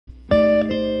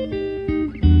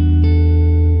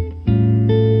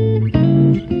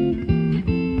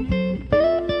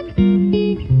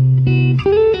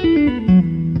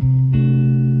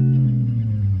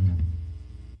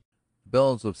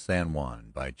Bells of San Juan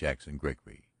by Jackson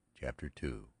Gregory. Chapter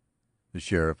 2. The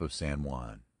Sheriff of San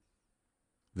Juan.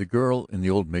 The girl in the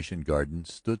old Mission garden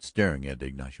stood staring at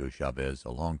Ignacio Chavez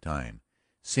a long time,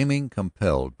 seeming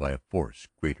compelled by a force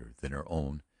greater than her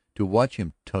own to watch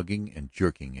him tugging and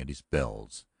jerking at his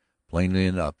bells. Plainly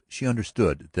enough she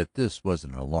understood that this was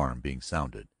an alarm being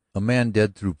sounded, a man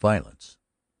dead through violence,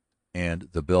 and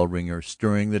the bell ringer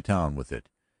stirring the town with it.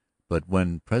 But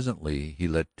when presently he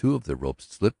let two of the ropes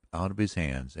slip out of his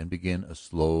hands and begin a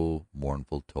slow,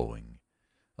 mournful towing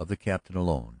of the Captain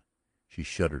alone, she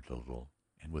shuddered a little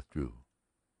and withdrew.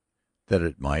 That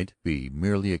it might be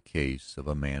merely a case of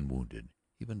a man wounded,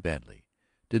 even badly,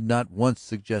 did not once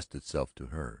suggest itself to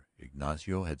her.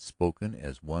 Ignacio had spoken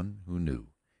as one who knew,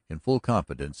 in full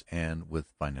confidence and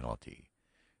with finality.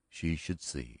 She should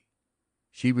see.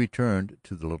 She returned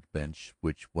to the little bench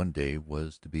which one day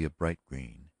was to be a bright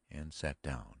green, and sat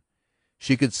down.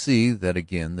 She could see that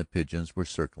again the pigeons were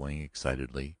circling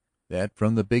excitedly, that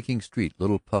from the baking street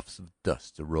little puffs of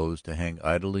dust arose to hang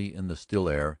idly in the still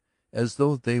air as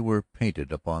though they were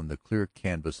painted upon the clear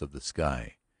canvas of the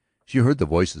sky. She heard the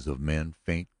voices of men,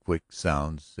 faint, quick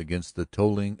sounds against the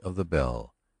tolling of the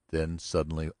bell. Then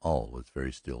suddenly all was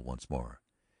very still once more.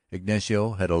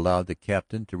 Ignacio had allowed the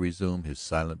Captain to resume his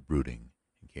silent brooding,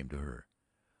 and came to her.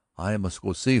 "I must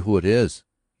go see who it is,"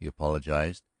 he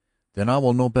apologized. "Then I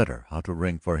will know better how to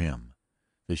ring for him.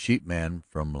 The sheepman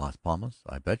from Las Palmas,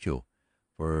 I bet you.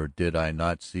 For did I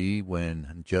not see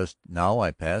when just now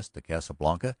I passed the Casa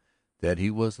Blanca that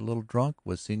he was a little drunk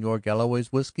with Señor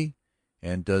Galloway's whiskey?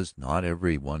 And does not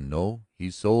every one know he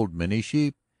sold many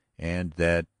sheep, and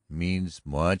that means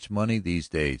much money these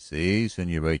days? Si,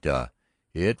 señorita,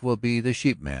 it will be the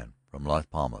sheepman from Las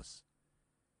Palmas."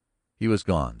 He was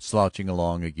gone, slouching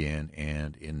along again,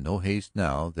 and in no haste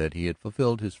now that he had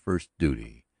fulfilled his first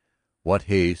duty. What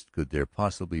haste could there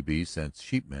possibly be since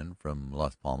sheepmen from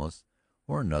Las Palmas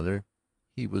or another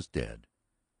he was dead,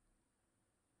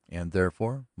 and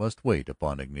therefore must wait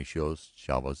upon Ignacio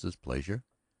Chavez's pleasure?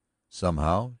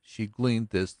 Somehow she gleaned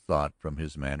this thought from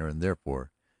his manner and therefore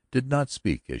did not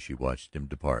speak as she watched him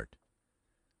depart.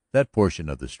 That portion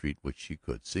of the street which she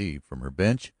could see from her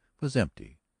bench was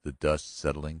empty, the dust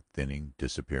settling, thinning,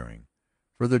 disappearing.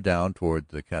 Further down toward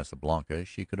the Casa Blanca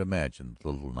she could imagine the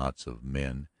little knots of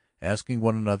men asking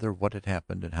one another what had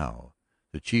happened and how.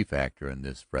 The chief actor in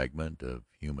this fragment of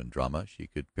human drama she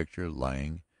could picture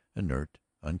lying inert,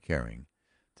 uncaring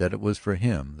that it was for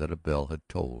him that a bell had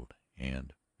tolled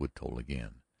and would toll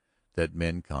again, that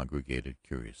men congregated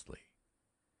curiously.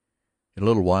 In a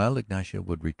little while Ignacio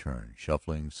would return,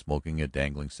 shuffling, smoking a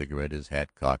dangling cigarette, his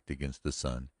hat cocked against the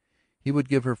sun. He would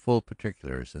give her full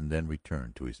particulars and then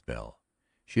return to his bell.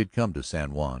 She had come to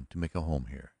San Juan to make a home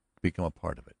here, to become a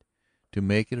part of it, to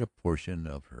make it a portion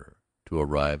of her. To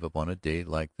arrive upon a day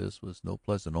like this was no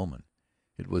pleasant omen.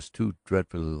 It was too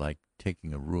dreadfully like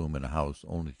taking a room in a house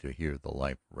only to hear the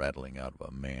life rattling out of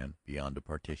a man beyond a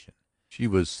partition. She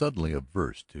was suddenly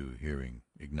averse to hearing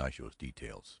Ignacio's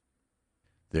details.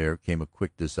 There came a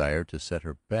quick desire to set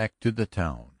her back to the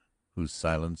town, whose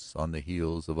silence on the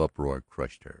heels of uproar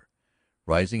crushed her.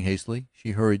 Rising hastily,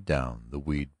 she hurried down the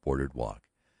weed-bordered walk,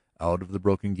 out of the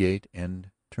broken gate,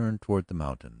 and turned toward the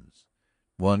mountains.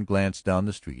 One glance down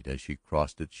the street as she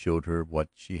crossed it showed her what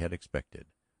she had expected,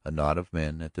 a knot of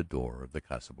men at the door of the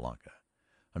Casa Blanca,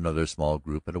 another small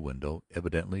group at a window,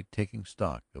 evidently taking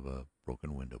stock of a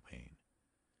broken window-pane.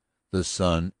 The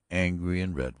sun, angry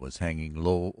and red, was hanging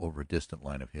low over a distant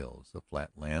line of hills. The flat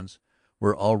lands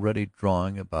were already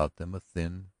drawing about them a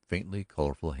thin, faintly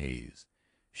colorful haze.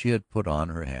 She had put on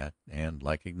her hat and,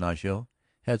 like Ignacio,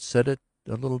 had set it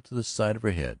a little to the side of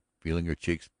her head, feeling her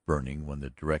cheeks burning when the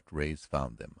direct rays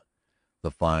found them.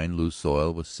 The fine, loose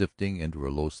soil was sifting into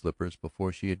her low slippers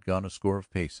before she had gone a score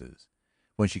of paces.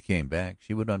 When she came back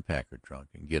she would unpack her trunk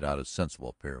and get out a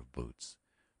sensible pair of boots.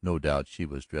 No doubt she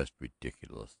was dressed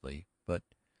ridiculously, but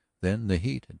then the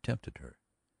heat had tempted her.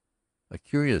 A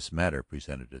curious matter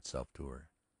presented itself to her.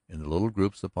 In the little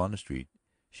groups upon the street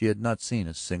she had not seen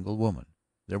a single woman.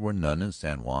 There were none in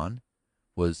San Juan.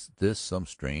 Was this some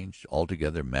strange,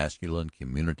 altogether masculine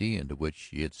community into which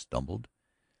she had stumbled?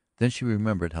 Then she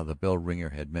remembered how the bell ringer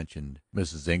had mentioned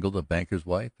Mrs. Engle, the banker's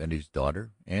wife, and his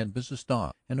daughter, and Mrs.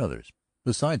 Staub, and others.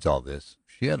 Besides all this,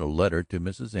 she had a letter to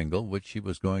Mrs. Engle which she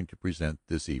was going to present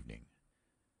this evening.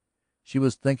 She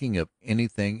was thinking of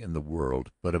anything in the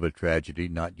world but of a tragedy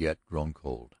not yet grown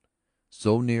cold,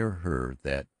 so near her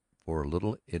that for a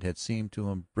little it had seemed to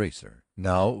embrace her.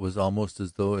 Now it was almost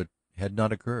as though it had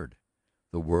not occurred.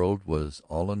 The world was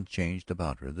all unchanged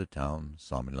about her, the town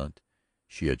somnolent.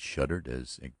 She had shuddered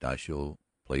as Ignacio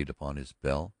played upon his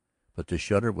bell, but the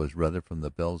shudder was rather from the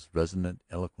bell's resonant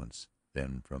eloquence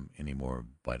than from any more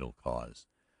vital cause.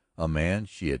 A man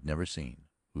she had never seen,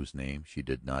 whose name she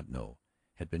did not know,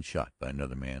 had been shot by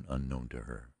another man unknown to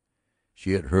her.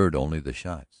 She had heard only the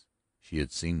shots. She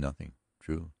had seen nothing.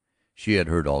 True, she had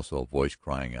heard also a voice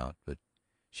crying out, but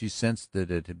she sensed that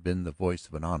it had been the voice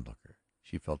of an onlooker.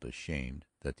 She felt ashamed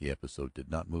that the episode did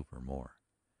not move her more.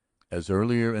 As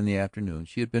earlier in the afternoon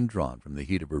she had been drawn from the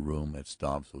heat of her room at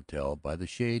Staub's hotel by the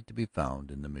shade to be found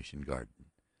in the Mission garden,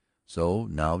 so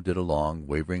now did a long,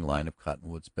 wavering line of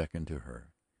cottonwoods beckon to her,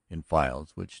 in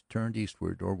files which turned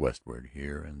eastward or westward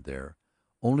here and there,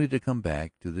 only to come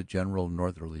back to the general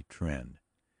northerly trend.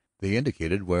 They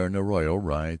indicated where an arroyo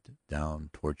writhed down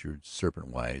tortured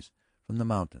serpent-wise from the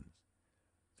mountains.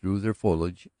 Through their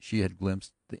foliage she had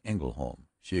glimpsed the Engle home.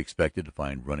 She expected to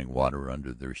find running water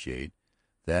under their shade,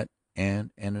 that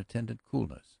and an attendant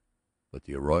coolness. But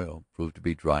the arroyo proved to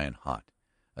be dry and hot,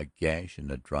 a gash in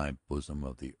the dry bosom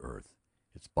of the earth,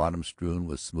 its bottom strewn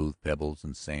with smooth pebbles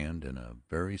and sand and a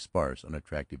very sparse,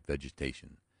 unattractive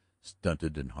vegetation,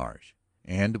 stunted and harsh.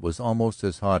 And it was almost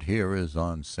as hot here as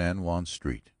on San Juan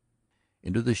Street.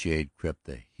 Into the shade crept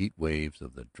the heat waves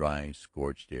of the dry,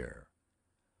 scorched air.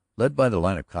 Led by the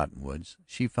line of cottonwoods,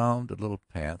 she found a little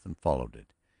path and followed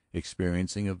it,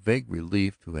 experiencing a vague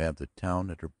relief to have the town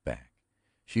at her back.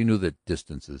 She knew that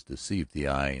distances deceived the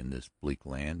eye in this bleak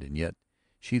land, and yet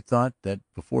she thought that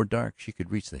before dark she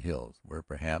could reach the hills, where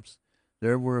perhaps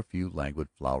there were a few languid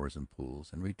flowers and pools,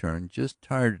 and return just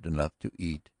tired enough to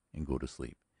eat and go to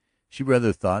sleep. She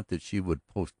rather thought that she would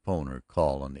postpone her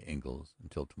call on the Engles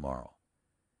until tomorrow.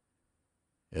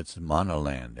 It's Mana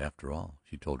land, after all,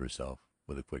 she told herself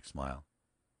with a quick smile.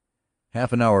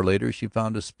 Half an hour later she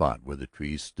found a spot where the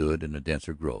trees stood in a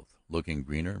denser growth, looking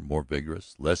greener, more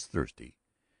vigorous, less thirsty.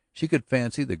 She could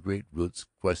fancy the great roots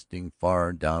questing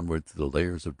far downward through the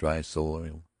layers of dry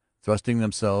soil, thrusting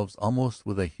themselves almost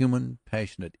with a human,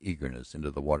 passionate eagerness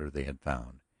into the water they had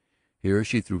found. Here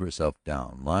she threw herself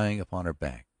down, lying upon her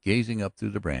back, gazing up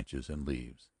through the branches and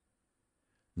leaves.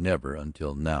 Never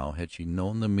until now had she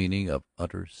known the meaning of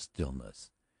utter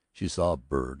stillness. She saw a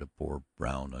bird, a poor,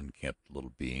 brown, unkempt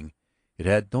little being. It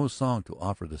had no song to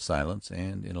offer the silence,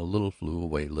 and in a little flew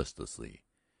away listlessly.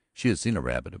 She had seen a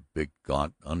rabbit, a big,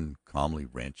 gaunt, uncomely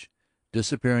wrench,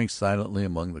 disappearing silently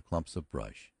among the clumps of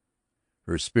brush.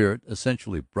 Her spirit,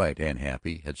 essentially bright and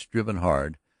happy, had striven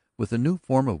hard with a new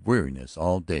form of weariness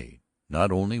all day.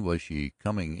 Not only was she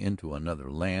coming into another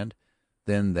land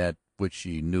than that which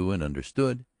she knew and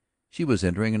understood, she was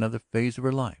entering another phase of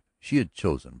her life. She had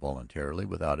chosen voluntarily,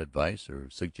 without advice or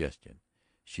suggestion.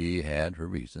 She had her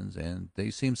reasons, and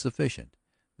they seemed sufficient.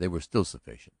 They were still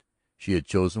sufficient. She had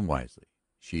chosen wisely.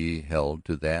 She held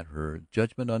to that her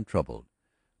judgment untroubled,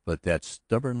 but that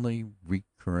stubbornly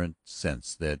recurrent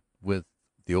sense that with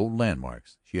the old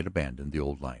landmarks she had abandoned the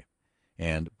old life,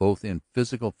 and both in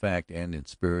physical fact and in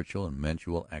spiritual and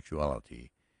mental actuality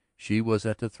she was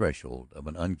at the threshold of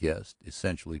an unguessed,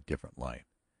 essentially different life,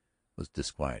 was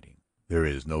disquieting. There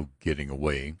is no getting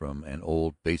away from an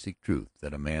old basic truth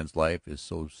that a man's life is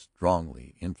so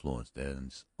strongly influenced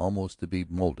as almost to be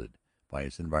molded by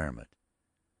his environment.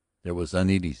 There was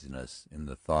uneasiness in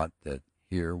the thought that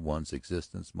here one's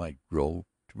existence might grow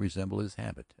to resemble his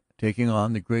habit, taking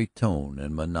on the gray tone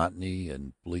and monotony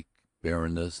and bleak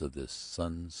barrenness of this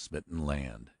sun-smitten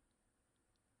land.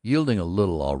 Yielding a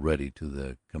little already to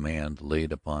the command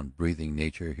laid upon breathing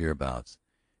nature hereabouts,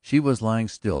 she was lying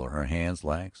still, her hands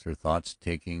lax, her thoughts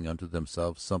taking unto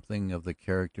themselves something of the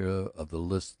character of the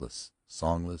listless,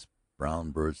 songless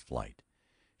brown bird's flight.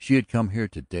 She had come here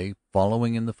today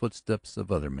following in the footsteps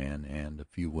of other men and a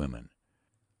few women.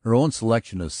 Her own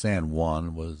selection of San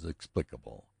Juan was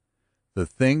explicable. The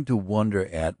thing to wonder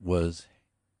at was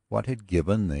what had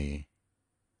given the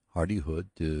hardihood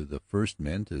to the first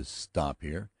men to stop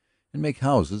here and make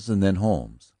houses and then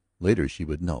homes. Later she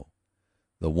would know.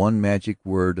 The one magic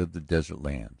word of the desert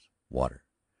lands, water.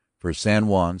 For San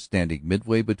Juan, standing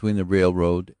midway between the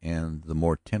railroad and the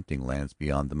more tempting lands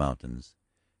beyond the mountains,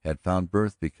 had found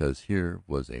birth because here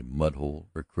was a mud-hole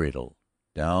for cradle.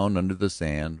 Down under the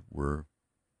sand were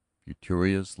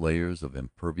futurious layers of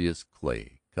impervious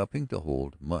clay, cupping to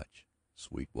hold much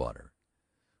sweet water.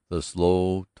 The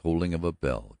slow tolling of a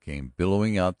bell came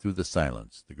billowing out through the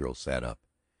silence. The girl sat up.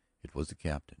 It was the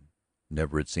captain.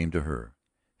 Never, it seemed to her,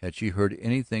 had she heard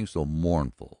anything so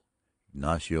mournful.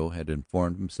 Ignacio had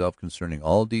informed himself concerning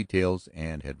all details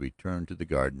and had returned to the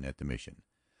garden at the Mission.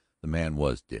 The man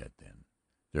was dead, then.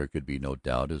 There could be no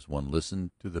doubt as one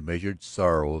listened to the measured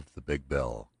sorrow of the big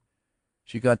bell.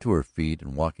 She got to her feet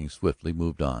and walking swiftly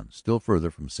moved on, still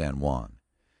further from San Juan.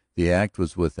 The act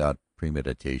was without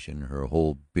premeditation. Her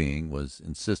whole being was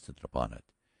insistent upon it.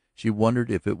 She wondered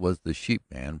if it was the sheep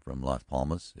man from Las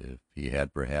Palmas, if he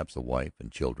had perhaps a wife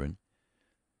and children.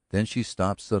 Then she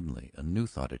stopped suddenly. A new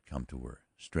thought had come to her,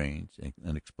 strange and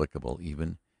inexplicable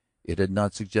even. It had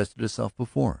not suggested itself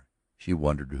before. She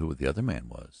wondered who the other man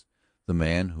was, the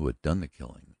man who had done the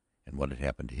killing, and what had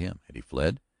happened to him. Had he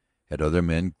fled? Had other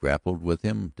men grappled with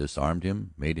him, disarmed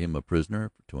him, made him a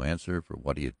prisoner to answer for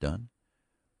what he had done?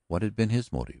 What had been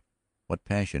his motive? What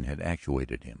passion had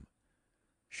actuated him?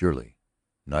 Surely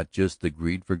not just the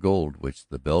greed for gold which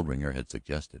the bell-ringer had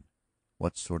suggested.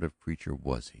 What sort of creature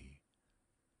was he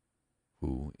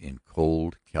who, in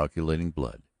cold, calculating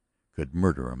blood, could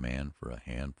murder a man for a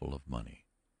handful of money?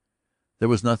 There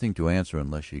was nothing to answer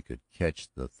unless she could catch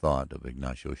the thought of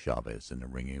Ignacio Chavez in the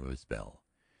ringing of his bell.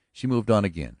 She moved on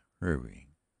again, hurrying.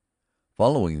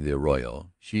 Following the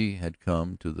arroyo, she had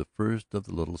come to the first of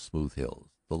the little smooth hills,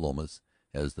 the lomas,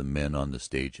 as the men on the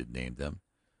stage had named them.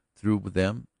 Through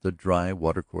them the dry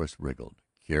watercourse wriggled,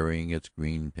 carrying its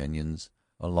green pinions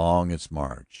along its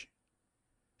marge.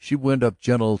 She went up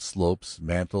gentle slopes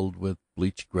mantled with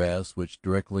bleached grass which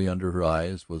directly under her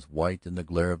eyes was white in the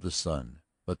glare of the sun.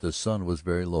 But the sun was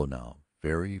very low now,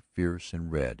 very fierce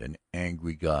and red, an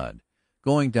angry god,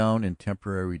 going down in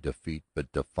temporary defeat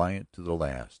but defiant to the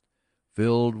last,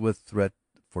 filled with threat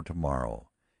for tomorrow.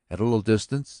 At a little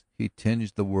distance he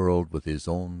tinged the world with his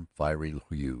own fiery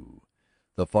hue.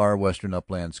 The far western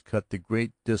uplands cut the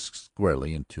great disk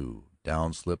squarely in two.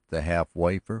 Down slipped the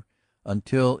half-wafer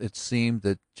until it seemed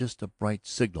that just a bright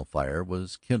signal fire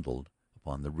was kindled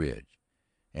upon the ridge.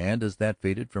 And as that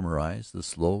faded from her eyes, the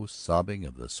slow sobbing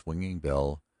of the swinging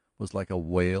bell was like a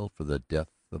wail for the death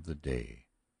of the day.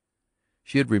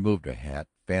 She had removed her hat,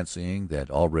 fancying that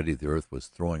already the earth was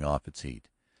throwing off its heat,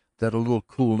 that a little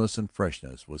coolness and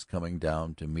freshness was coming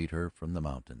down to meet her from the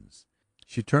mountains.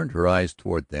 She turned her eyes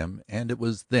toward them, and it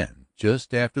was then,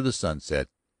 just after the sunset,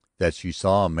 that she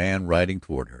saw a man riding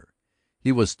toward her.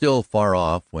 He was still far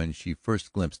off when she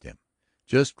first glimpsed him,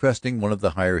 just cresting one of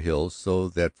the higher hills, so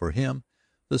that for him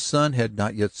the sun had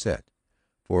not yet set,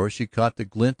 for she caught the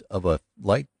glint of a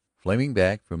light flaming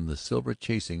back from the silver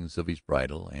chasings of his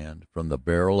bridle and from the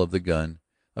barrel of the gun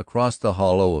across the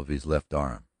hollow of his left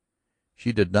arm.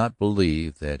 She did not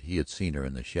believe that he had seen her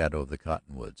in the shadow of the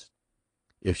cottonwoods.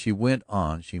 If she went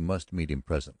on she must meet him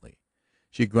presently.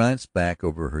 She glanced back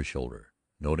over her shoulder,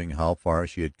 noting how far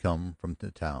she had come from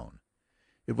the town.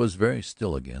 It was very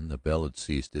still again. The bell had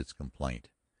ceased its complaint.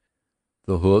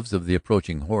 The hoofs of the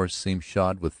approaching horse seemed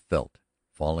shod with felt,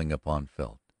 falling upon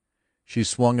felt. She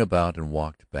swung about and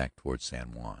walked back toward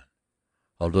San Juan.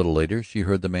 A little later she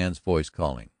heard the man's voice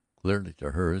calling, clearly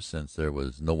to her since there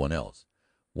was no one else.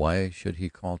 Why should he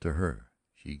call to her?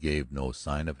 She gave no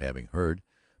sign of having heard,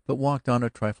 but walked on a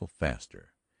trifle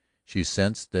faster. She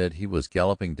sensed that he was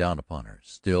galloping down upon her.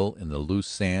 Still in the loose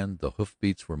sand the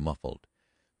hoofbeats were muffled.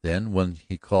 Then, when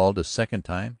he called a second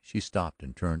time, she stopped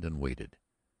and turned and waited.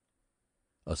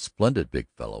 A splendid big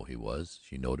fellow he was,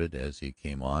 she noted as he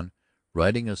came on,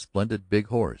 riding a splendid big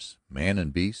horse. Man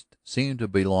and beast seemed to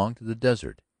belong to the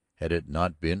desert. Had it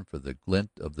not been for the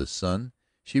glint of the sun,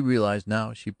 she realized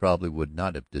now, she probably would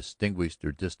not have distinguished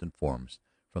their distant forms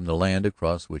from the land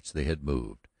across which they had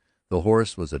moved. The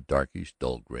horse was a darkish,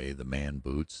 dull gray. The man,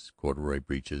 boots, corduroy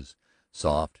breeches,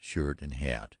 soft shirt and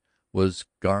hat, was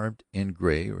garbed in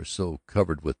gray or so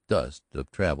covered with dust of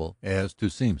travel as to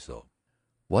seem so.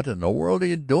 "What in the world are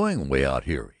you doing way out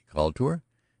here?" he called to her,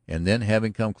 and then,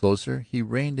 having come closer, he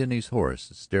reined in his horse,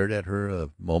 stared at her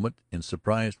a moment in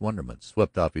surprised wonderment,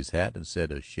 swept off his hat and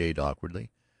said a shade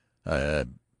awkwardly, "I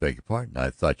beg your pardon, I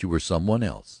thought you were someone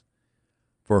else."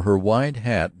 For her wide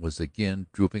hat was again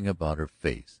drooping about her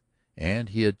face, and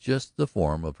he had just the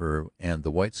form of her and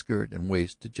the white skirt and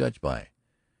waist to judge by.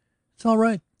 "It's all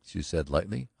right," she said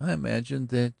lightly. "I imagined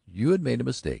that you had made a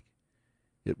mistake."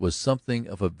 It was something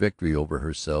of a victory over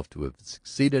herself to have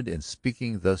succeeded in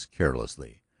speaking thus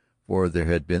carelessly, for there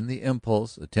had been the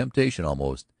impulse, a temptation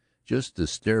almost, just to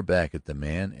stare back at the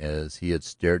man as he had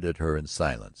stared at her in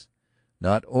silence.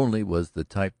 Not only was the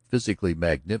type physically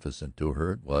magnificent to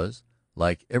her, it was,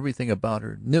 like everything about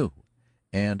her, new,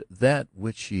 and that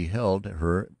which she held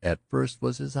her at first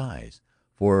was his eyes,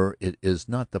 for it is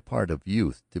not the part of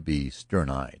youth to be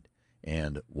stern-eyed.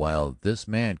 And while this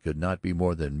man could not be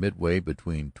more than midway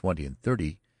between 20 and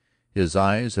 30, his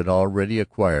eyes had already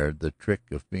acquired the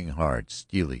trick of being hard,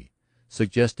 steely,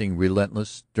 suggesting relentless,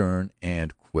 stern,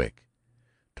 and quick.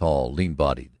 Tall,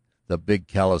 lean-bodied, the big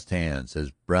calloused hands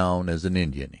as brown as an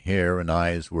Indian, hair and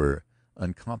eyes were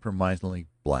uncompromisingly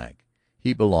black.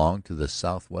 He belonged to the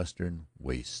southwestern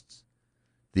wastes.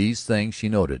 These things she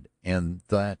noted, and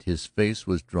that his face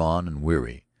was drawn and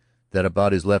weary, that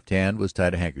about his left hand was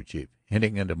tied a handkerchief,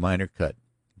 hinting at a minor cut,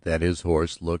 that his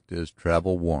horse looked as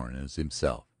travel-worn as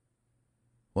himself.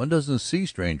 "One doesn't see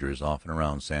strangers often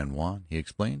around San Juan," he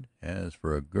explained. "As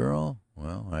for a girl,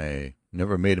 well, I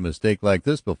never made a mistake like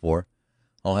this before.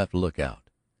 I'll have to look out."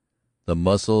 The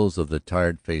muscles of the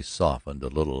tired face softened a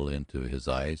little, into his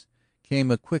eyes came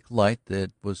a quick light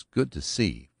that was good to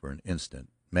see for an instant,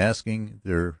 masking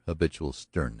their habitual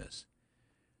sternness.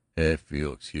 "If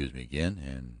you'll excuse me again,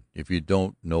 and if you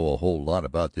don't know a whole lot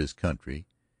about this country,"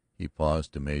 he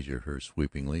paused to measure her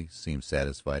sweepingly, seemed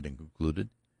satisfied, and concluded,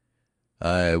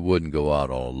 "I wouldn't go out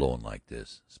all alone like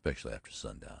this, especially after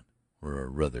sundown. We're a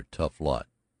rather tough lot,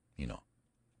 you know.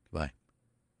 Goodbye."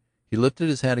 He lifted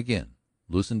his hat again,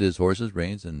 loosened his horse's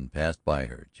reins, and passed by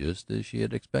her, just as she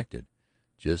had expected,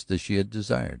 just as she had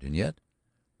desired. And yet,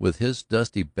 with his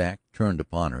dusty back turned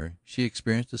upon her, she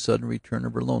experienced a sudden return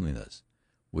of her loneliness.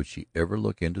 Would she ever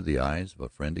look into the eyes of a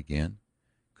friend again?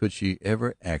 Could she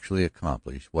ever actually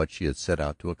accomplish what she had set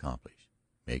out to accomplish,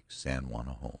 make San Juan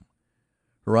a home?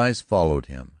 Her eyes followed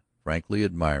him, frankly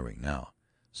admiring now,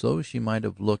 so she might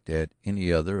have looked at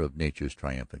any other of nature's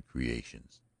triumphant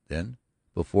creations. Then,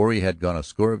 before he had gone a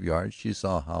score of yards, she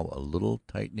saw how a little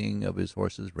tightening of his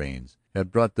horse's reins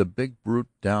had brought the big brute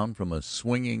down from a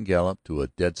swinging gallop to a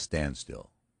dead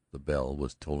standstill. The bell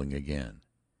was tolling again.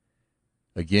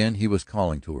 Again he was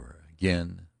calling to her,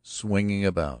 again, swinging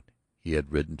about, he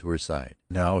had ridden to her side.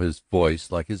 Now his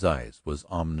voice, like his eyes, was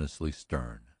ominously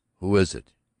stern. "Who is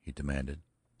it?" he demanded.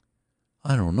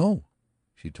 "I don't know,"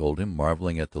 she told him,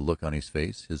 marveling at the look on his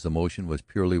face. His emotion was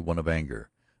purely one of anger,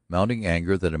 mounting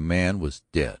anger that a man was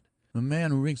dead. "The man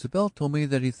who rings the bell told me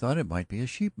that he thought it might be a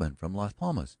sheepman from Las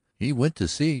Palmas. He went to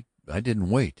see. I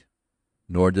didn't wait."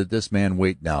 Nor did this man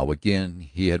wait now. Again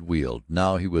he had wheeled.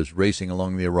 Now he was racing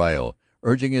along the arroyo,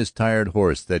 urging his tired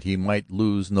horse that he might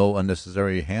lose no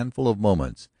unnecessary handful of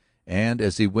moments. And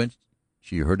as he went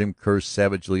she heard him curse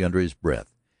savagely under his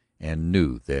breath, and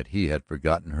knew that he had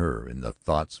forgotten her in the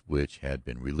thoughts which had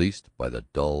been released by the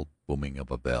dull booming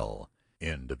of a bell.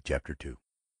 End of chapter 2.